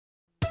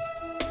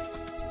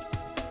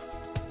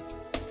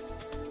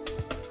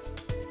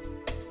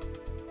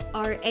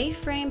Our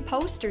A-frame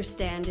poster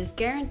stand is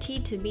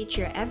guaranteed to meet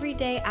your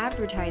everyday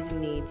advertising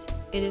needs.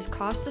 It is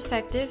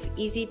cost-effective,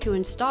 easy to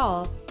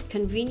install,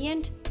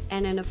 convenient,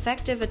 and an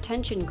effective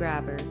attention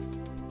grabber.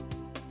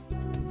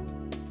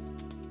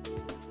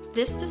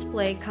 This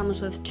display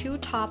comes with 2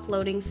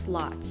 top-loading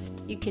slots.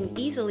 You can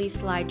easily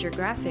slide your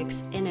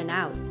graphics in and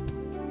out.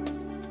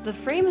 The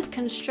frame is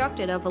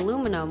constructed of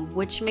aluminum,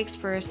 which makes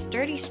for a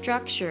sturdy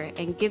structure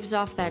and gives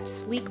off that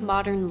sleek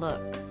modern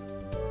look.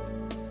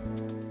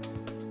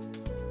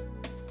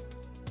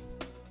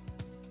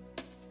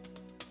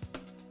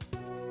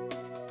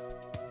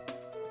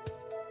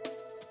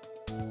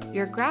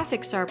 Your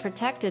graphics are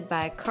protected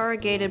by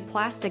corrugated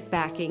plastic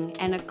backing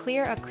and a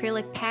clear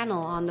acrylic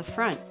panel on the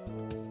front.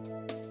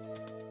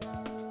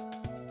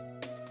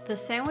 The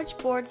sandwich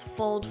boards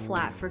fold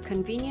flat for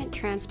convenient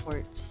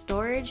transport,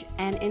 storage,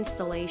 and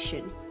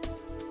installation.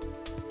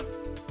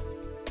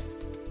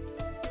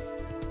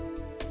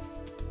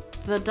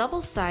 The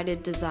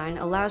double-sided design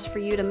allows for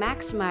you to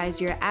maximize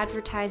your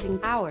advertising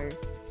power.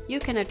 You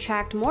can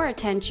attract more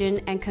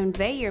attention and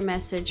convey your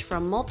message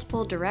from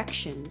multiple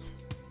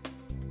directions.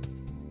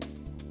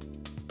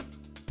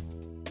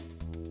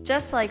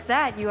 Just like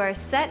that, you are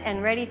set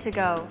and ready to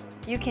go.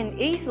 You can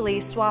easily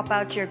swap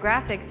out your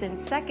graphics in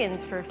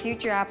seconds for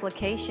future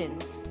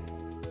applications.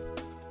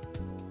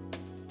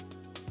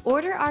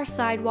 Order our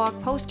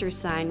Sidewalk poster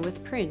sign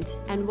with print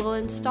and we'll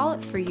install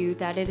it for you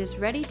that it is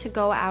ready to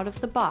go out of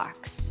the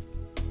box.